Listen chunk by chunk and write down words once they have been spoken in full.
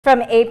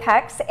From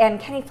Apex and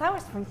Kenny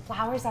Flowers from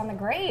Flowers on the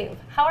Grave.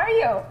 How are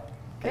you?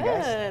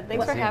 Good.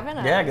 Thanks for having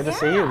us. Yeah, good to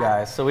see you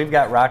guys. So we've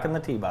got Rockin' the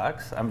Tee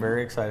Box. I'm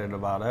very excited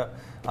about it.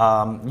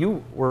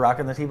 You were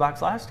rocking the Tee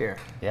Box last year.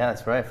 Yeah,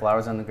 that's right.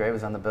 Flowers on the Grave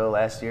was on the bill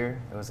last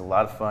year. It was a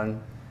lot of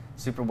fun.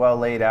 Super well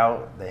laid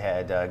out. They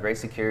had great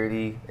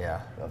security.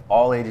 Yeah. Of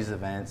all ages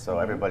events, so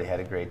everybody had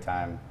a great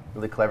time.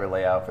 Really clever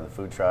layout for the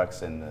food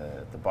trucks and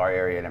the bar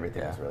area and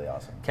everything. Was really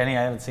awesome. Kenny,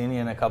 I haven't seen you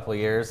in a couple of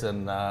years,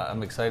 and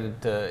I'm excited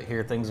to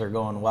hear things are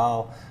going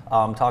well.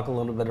 Talk a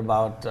little bit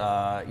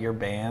about your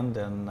band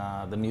and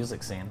the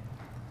music scene.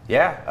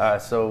 Yeah,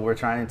 so we're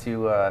trying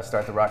to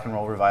start the rock and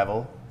roll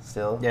revival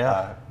still.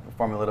 Yeah.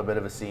 Forming a little bit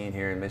of a scene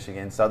here in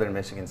Michigan, southern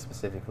Michigan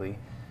specifically.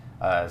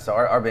 So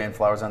our band,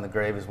 Flowers on the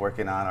Grave, is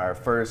working on our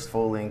first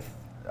full-length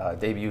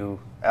debut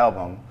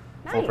album,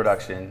 full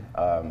production.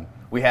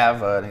 We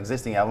have an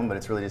existing album, but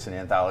it's really just an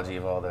anthology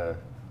of all the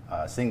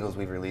singles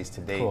we've released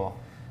to date. Cool.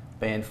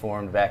 Band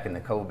formed back in the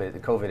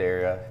COVID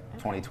era,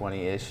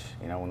 2020-ish,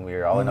 you know, when we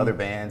were all in other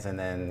bands, and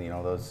then, you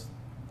know,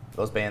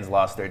 those bands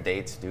lost their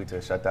dates due to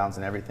shutdowns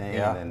and everything,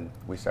 and then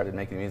we started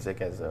making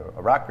music as a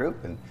rock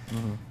group, and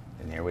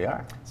here we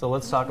are. So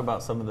let's talk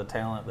about some of the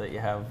talent that you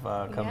have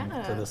coming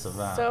to this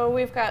event. So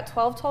we've got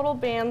 12 total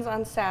bands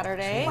on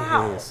Saturday.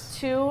 Wow.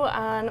 2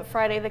 on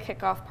Friday, the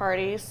kickoff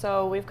party.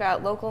 So we've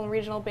got local and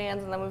regional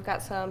bands, and then we've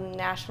got some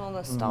national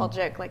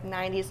nostalgic, like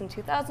 90s and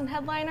 2000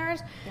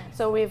 headliners. Nice.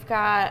 So we've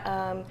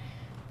got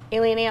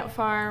Alien Ant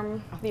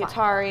Farm, the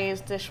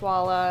Ataris,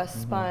 Dishwalla,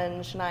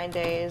 Sponge, 9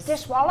 Days.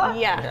 Dishwalla?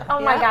 Yeah. Oh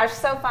my gosh,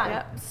 so fun.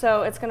 Yep.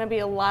 So it's going to be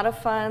a lot of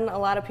fun. A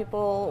lot of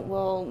people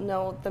will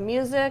know the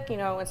music. You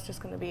know, it's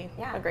just going to be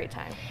a great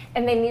time.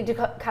 And they need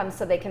to come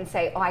so they can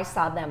say, oh, I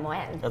saw them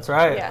when. That's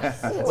right.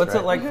 Yes. What's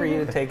it like for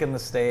you taking the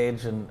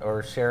stage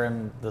or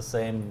sharing the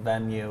same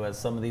venue as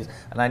some of these?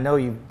 And I know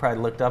you've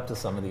probably looked up to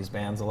some of these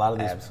bands. A lot of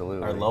these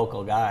are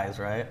local guys,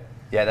 right?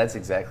 Yeah, that's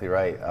exactly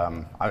right.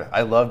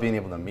 I love being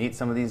able to meet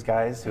some of these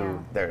guys who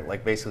they're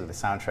like basically the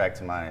soundtrack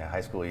to my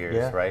high school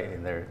years, right?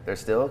 And they're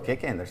still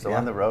kicking, they're still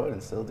on the road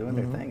and still doing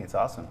their thing. It's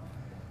awesome.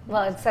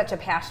 Well, it's such a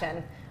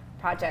passion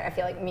project. I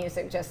feel like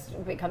music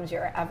just becomes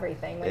your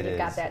everything when you've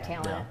got that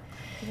talent.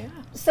 Yeah.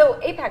 So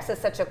Apex is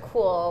such a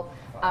cool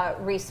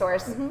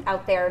resource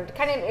out there.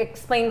 Kind of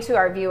explain to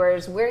our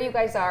viewers where you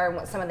guys are and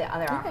what some of the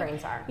other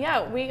offerings are.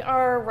 Yeah, we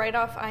are right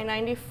off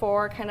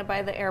I-94, kind of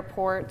by the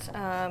airport.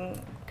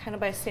 Kind of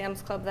by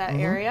Sam's Club, that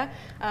area.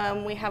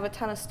 We have a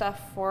ton of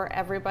stuff for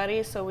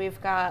everybody. So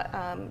we've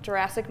got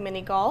Jurassic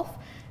Mini Golf,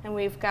 and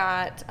we've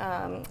got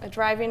a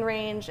driving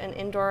range and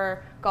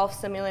indoor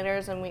golf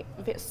simulators, and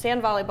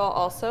sand volleyball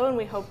also, and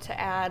we hope to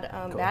add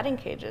batting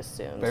cages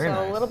soon. Very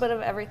nice. A little bit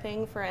of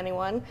everything for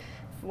anyone.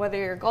 Whether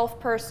you're a golf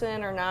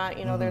person or not,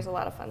 you know, there's a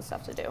lot of fun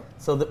stuff to do.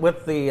 So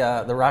with the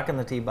Rockin'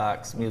 the Tee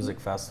Box Music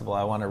Festival,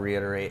 I want to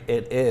reiterate,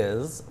 it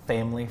is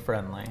family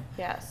friendly.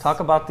 Yes. Talk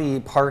about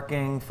the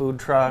parking, food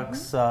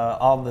trucks,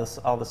 all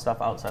the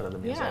stuff outside of the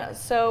music. Yeah,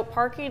 so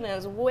parking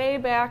is way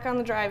back on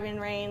the driving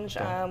range.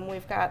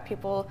 We've got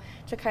people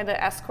to kind of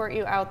escort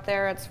you out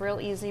there. It's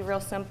real easy, real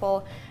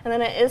simple. And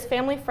then it is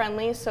family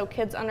friendly, so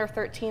kids under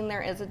 13,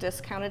 there is a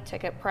discounted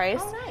ticket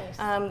price. Oh,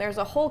 nice. There's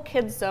a whole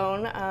kids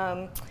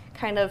zone.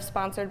 Kind of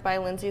sponsored by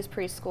Lindsay's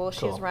Preschool.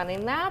 She's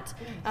running that.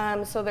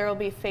 So there will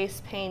be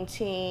face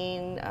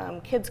painting,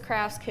 kids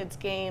crafts, kids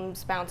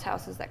games, bounce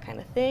houses, that kind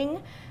of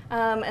thing.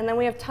 And then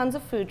we have tons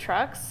of food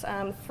trucks,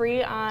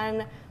 free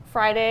on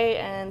Friday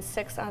and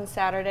 6 on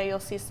Saturday. You'll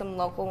see some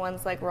local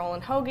ones like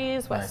Rollin'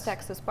 Hoagies, West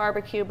Texas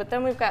Barbecue, but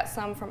then we've got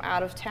some from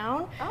out of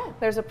town.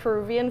 There's a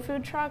Peruvian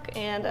food truck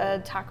and a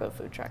taco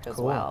food truck as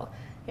well.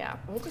 Yeah.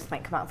 We just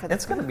might come out for the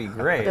It's going to be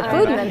great. The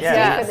food and then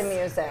stay for the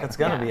music. It's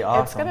going to be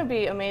awesome. It's going to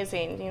be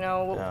amazing. You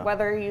know,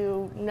 whether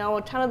you know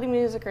a ton of the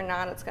music or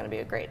not, it's going to be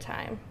a great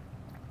time.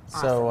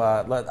 So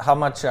how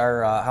much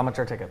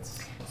are tickets?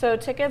 So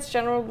tickets,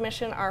 general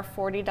admission, are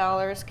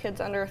 $40. Kids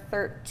under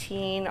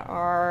 13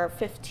 are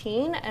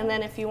 $15, and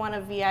then if you want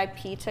a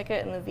VIP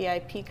ticket and the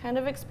VIP kind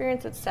of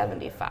experience, it's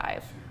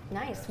 $75.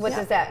 Nice. What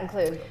does that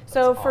include?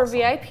 So for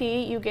VIP,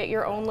 you get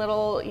your own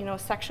little, you know,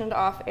 sectioned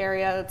off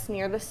area that's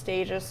near the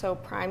stages, so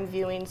prime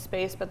viewing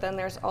space. But then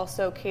there's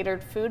also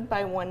catered food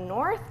by One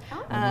North,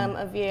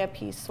 a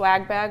VIP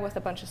swag bag with a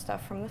bunch of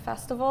stuff from the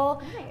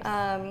festival,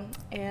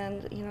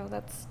 and you know,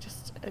 that's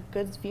just a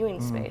good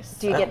viewing space.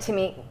 Do you get to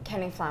meet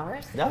Kenny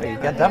Flowers? No, you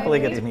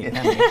definitely get to meet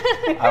Kenny.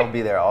 I'll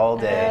be there all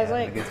day. I was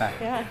like, having a good time.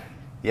 yeah.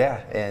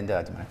 Yeah, and do you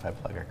mind if I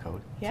plug our code?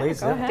 Yeah,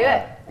 Please go do. ahead. Do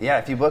it. Yeah,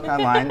 if you book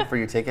online for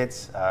your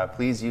tickets,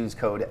 please use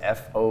code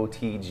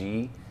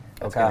FOTG.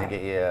 That's going to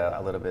get you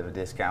a little bit of a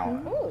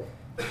discount.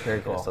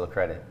 Very cool. Just a little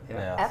credit.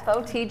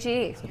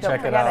 FOTG. So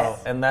check it out.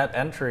 And that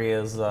entry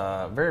is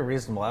very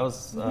reasonable. I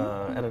was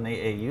at an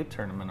AAU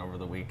tournament over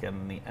the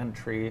weekend, and the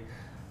entry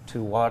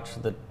to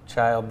watch the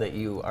child that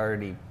you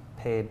already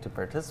paid to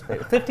participate,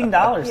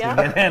 $15 to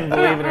get in,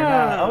 believe it or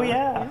not. Oh,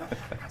 yeah.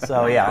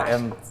 So yeah,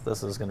 and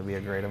this is going to be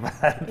a great event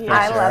for sure.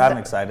 love I'm it.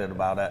 excited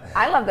about it.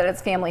 I love that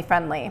it's family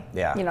friendly.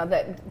 Yeah. You know,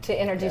 that to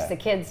introduce the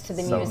kids to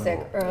the So music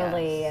cool.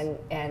 early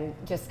and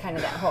just kind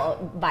of that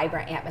whole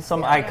vibrant atmosphere.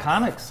 Some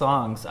iconic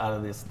songs out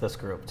of this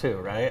group too,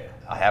 right?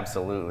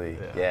 Absolutely.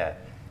 Yeah,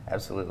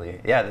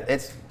 absolutely. Yeah,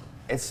 it's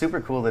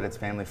super cool that it's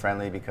family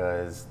friendly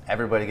because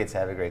everybody gets to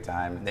have a great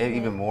time.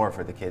 Even more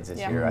for the kids this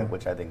year,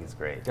 which I think is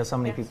great. Guess how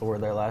many people were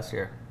there last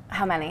year?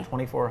 How many?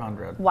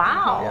 2,400.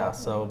 Wow. Yeah,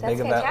 so That's big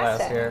event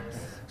last fantastic. year.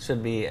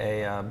 Should be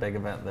a big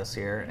event this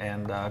year,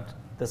 and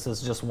this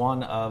is just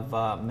one of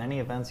many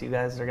events you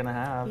guys are going to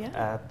have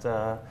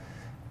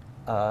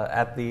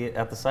at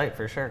the site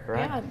for sure.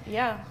 Correct?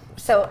 Yeah.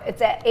 So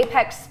it's at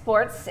Apex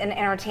Sports and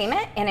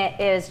Entertainment, and it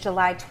is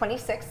July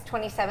 26th,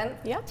 27th.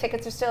 Yep.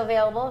 Tickets are still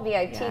available.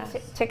 VIP Yes.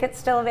 tickets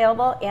still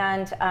available,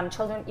 and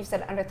children, you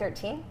said under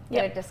 13,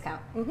 get a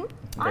discount.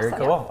 Very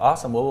cool.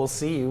 Awesome. Well, we'll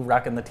see you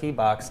rocking the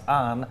T-Box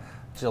on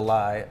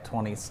July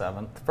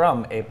 27th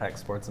from Apex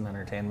Sports and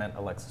Entertainment,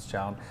 Alexis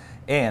Chown,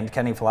 and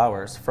Kenny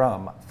Flowers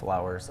from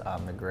Flowers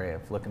on the Grave.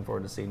 Looking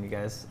forward to seeing you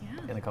guys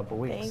in a couple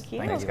weeks. Thank you.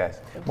 Thanks, guys.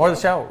 More of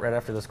the show right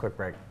after this quick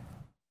break.